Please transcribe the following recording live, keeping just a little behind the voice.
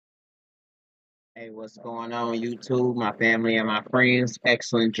Hey, what's going on, YouTube? My family and my friends,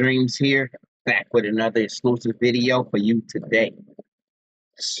 Excellent Dreams here, back with another exclusive video for you today.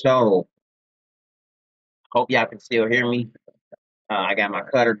 So, hope y'all can still hear me. I got my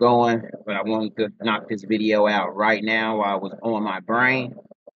cutter going, but I wanted to knock this video out right now while I was on my brain.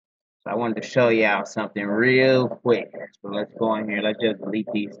 So I wanted to show y'all something real quick. So let's go in here. Let's just delete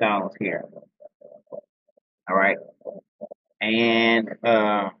these stones here. All right. And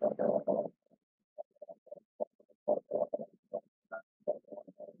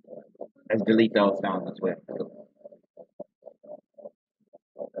let's delete those stones as well.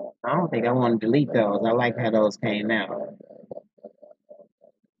 I don't think I want to delete those. I like how those came out.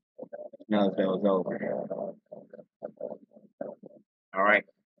 Smells those over. All right.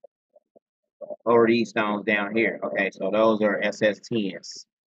 Over these stones down here. Okay, so those are SS10s.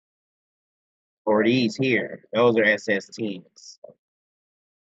 Or these here, those are SS10s.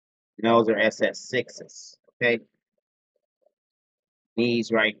 And those are SS6s. Okay.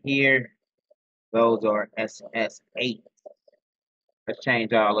 These right here, those are SS8s. Let's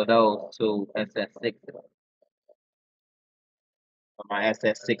change all of those to SS6s. My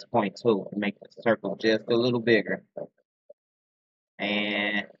SS6.2 to make the circle just a little bigger.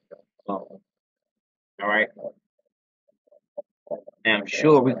 And all right. Now I'm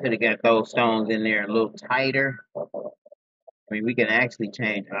sure we could have got those stones in there a little tighter. I mean, we can actually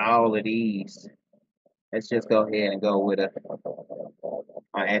change all of these. Let's just go ahead and go with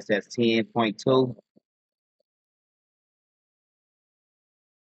my SS10.2.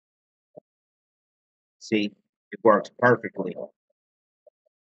 See, it works perfectly.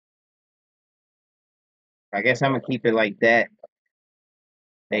 I guess I'm gonna keep it like that.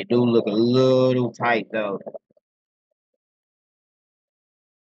 They do look a little tight though.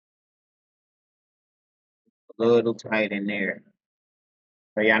 A little tight in there.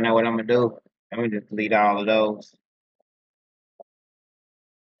 So y'all know what I'm gonna do? I'm gonna just delete all of those.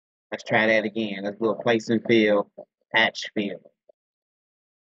 Let's try that again. Let's do a place and fill, hatch fill.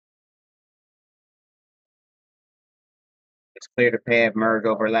 Let's clear the path, merge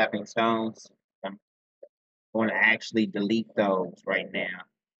overlapping stones. I'm going to actually delete those right now.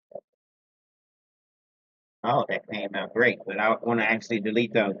 Oh, that came out great, but I want to actually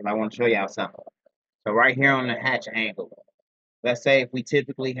delete those, and I want to show y'all something. So right here on the hatch angle, let's say if we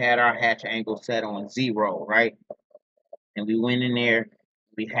typically had our hatch angle set on 0, right? And we went in there,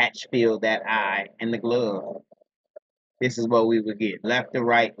 we hatch filled that eye and the glove. This is what we would get. Left to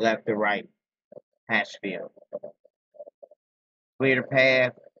right, hatch fill. Clear the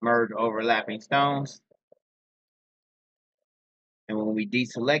path, merge overlapping stones. And when we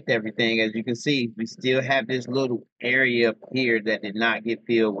deselect everything, as you can see, we still have this little area up here that did not get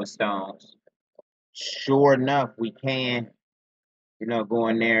filled with stones. Sure enough, we can, go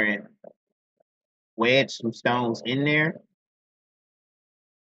in there and wedge some stones in there.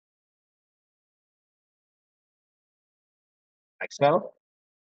 Like so.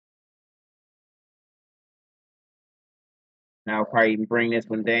 Now I'll probably even bring this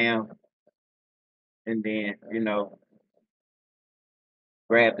one down. And then,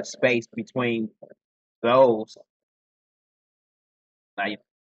 grab the space between those by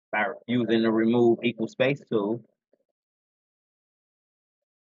using the remove equal space tool.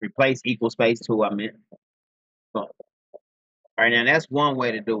 Replace equal space tool, I meant. So, all right, now that's one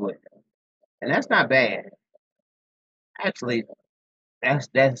way to do it. And that's not bad. Actually,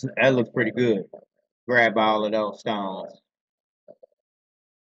 that looks pretty good. Grab all of those stones.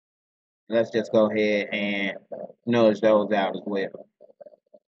 Let's just go ahead and nudge those out as well.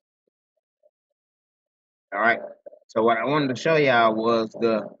 All right. So what I wanted to show y'all was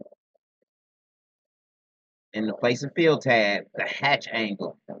in the place and fill tab, the hatch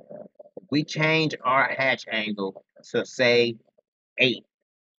angle. If we change our hatch angle to say 8,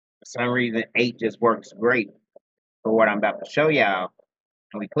 for some reason 8 just works great for what I'm about to show y'all.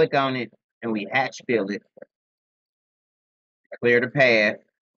 And we click on it and we hatch fill it, clear the path,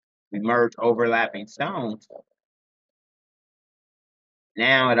 we merge overlapping stones.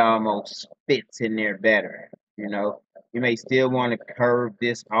 Now it almost fits in there better. You may still want to curve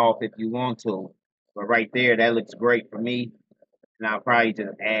this off if you want to, but right there, that looks great for me. And I'll probably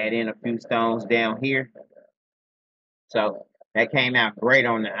just add in a few stones down here. So that came out great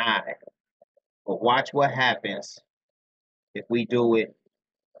on the eye. But watch what happens if we do it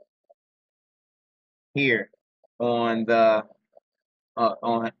here on the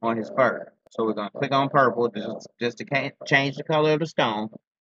on his fur. So we're gonna click on purple just to change the color of the stone.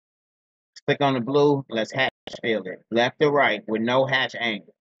 Click on the blue. Let's hatch fill it left to right with no hatch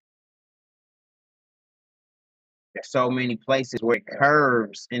angle. There's so many places where it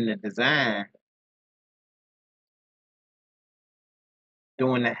curves in the design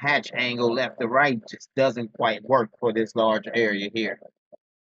doing the hatch angle left to right just doesn't quite work for this large area here.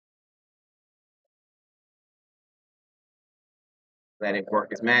 Let it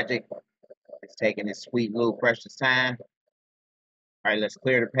work its magic. It's taking its sweet little precious time. All right, let's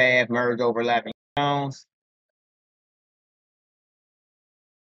clear the path, merge overlapping stones.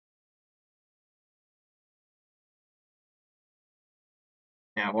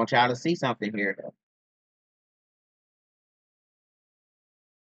 Now I want y'all to see something here.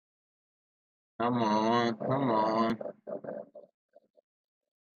 Come on, come on.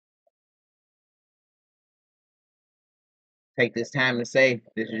 Take this time to say,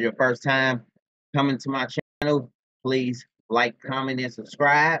 this is your first time coming to my channel. Please like, comment, and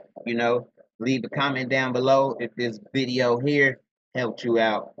subscribe. You know, leave a comment down below if this video here helped you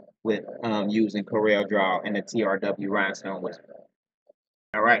out with using CorelDRAW and the TRW Rhinestone Whisper.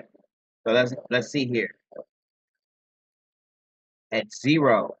 All right, so let's see here. At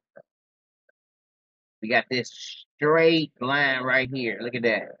 0, we got this straight line right here. Look at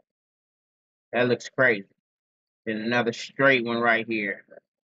that. That looks crazy. And another straight one right here.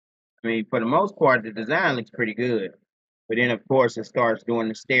 I mean, for the most part, the design looks pretty good. But then, of course, it starts doing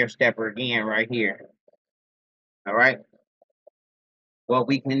the stair stepper again right here. All right. What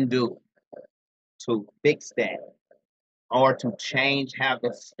we can do to fix that or to change how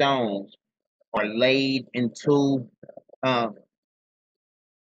the stones are laid into uh,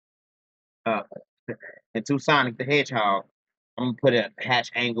 uh, into Sonic the Hedgehog, I'm gonna put a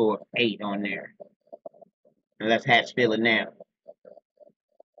hatch angle of 8 on there. And let's hatch fill it now.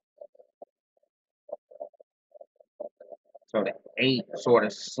 So the 8 sort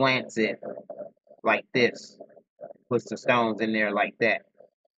of slants it like this. Puts the stones in there like that.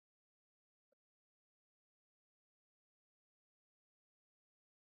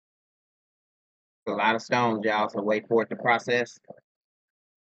 A lot of stones, y'all, so wait for it to process.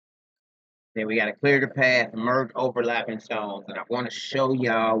 Then we got to clear the path, merge overlapping stones, and I want to show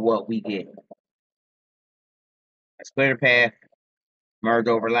y'all what we get. Let's clear the path, merge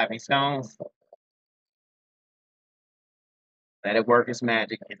overlapping stones. Let it work its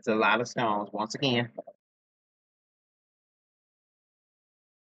magic. It's a lot of stones, once again.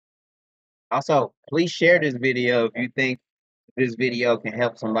 Also, please share this video if you think this video can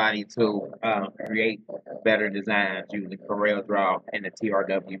help somebody to create better designs using CorelDRAW and the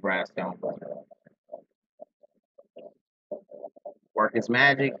TRW Rhinestone Board. Work its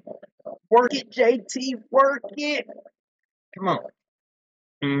magic. Work it, JT. Work it. Come on.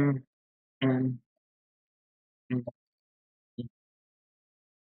 Mm, mm, mm.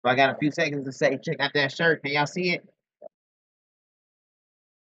 So I got a few seconds to say, check out that shirt. Can y'all see it?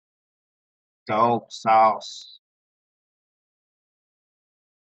 Dope sauce.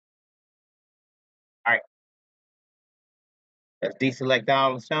 All right. Let's deselect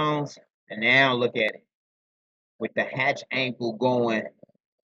all the stones. And now look at it. With the hatch angle going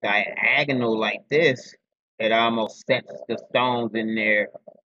diagonal like this, it almost sets the stones in there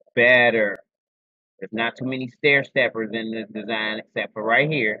better. There's not too many stair steppers in this design except for right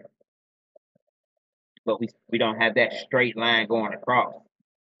here. But we don't have that straight line going across.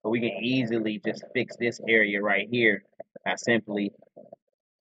 So we can easily just fix this area right here by simply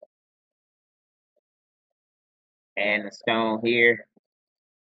adding a stone here,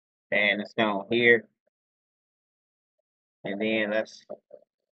 adding a stone here. And then let's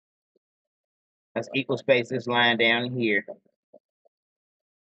equal space this line down here.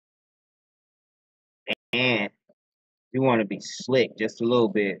 And we want to be slick just a little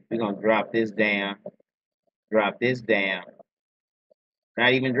bit. We're going to drop this down, drop this down.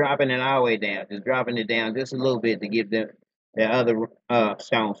 Not even dropping it all the way down, just dropping it down just a little bit to give the other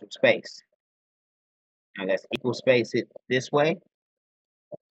stones some space. Now let's equal space it this way.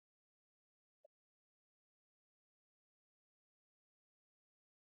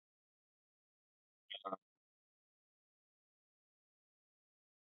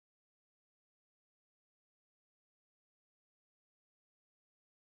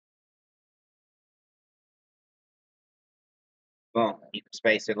 Boom, equal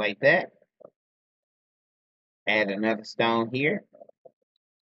space it like that. Add another stone here.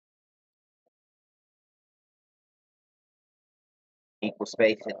 Equal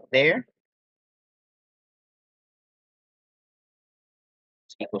space it there.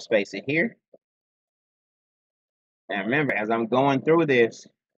 Equal space it here. Now remember, as I'm going through this,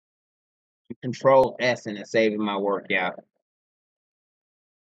 Control S and it's saving my work, y'all.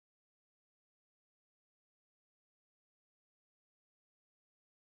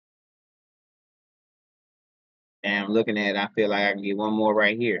 And I'm looking at it, I feel like I can get one more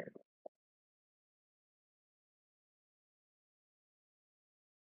right here.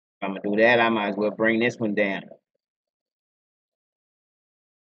 If I'm gonna do that, I might as well bring this one down.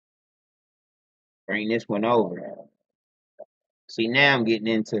 Bring this one over. See, now I'm getting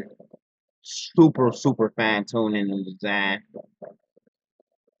into super fine tuning the design.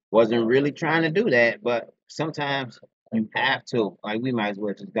 Wasn't really trying to do that, but sometimes you have to. Like, we might as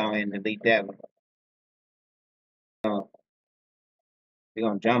well just go ahead and delete that one. We're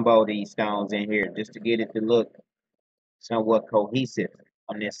gonna jumbo these stones in here just to get it to look somewhat cohesive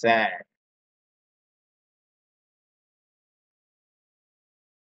on this side.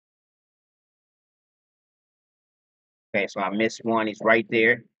 Okay, so I missed one. He's right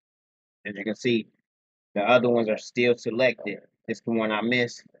there. As you can see, the other ones are still selected. This is the one I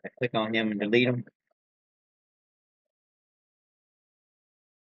missed. I click on him and delete him.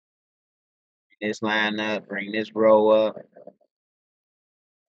 This line up, bring this row up,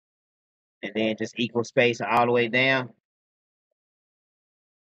 and then just equal space all the way down.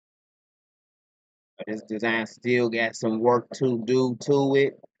 But this design still got some work to do to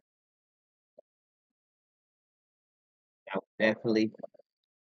it. I'll definitely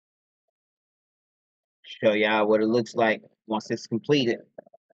show y'all what it looks like once it's completed.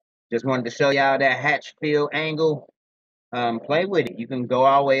 Just wanted to show y'all that hatch fill angle. Play with it. You can go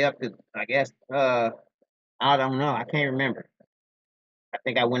all the way up to, I guess, I don't know. I can't remember. I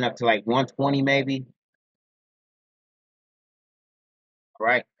think I went up to like 120 maybe. All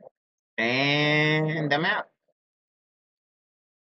right. And I'm out.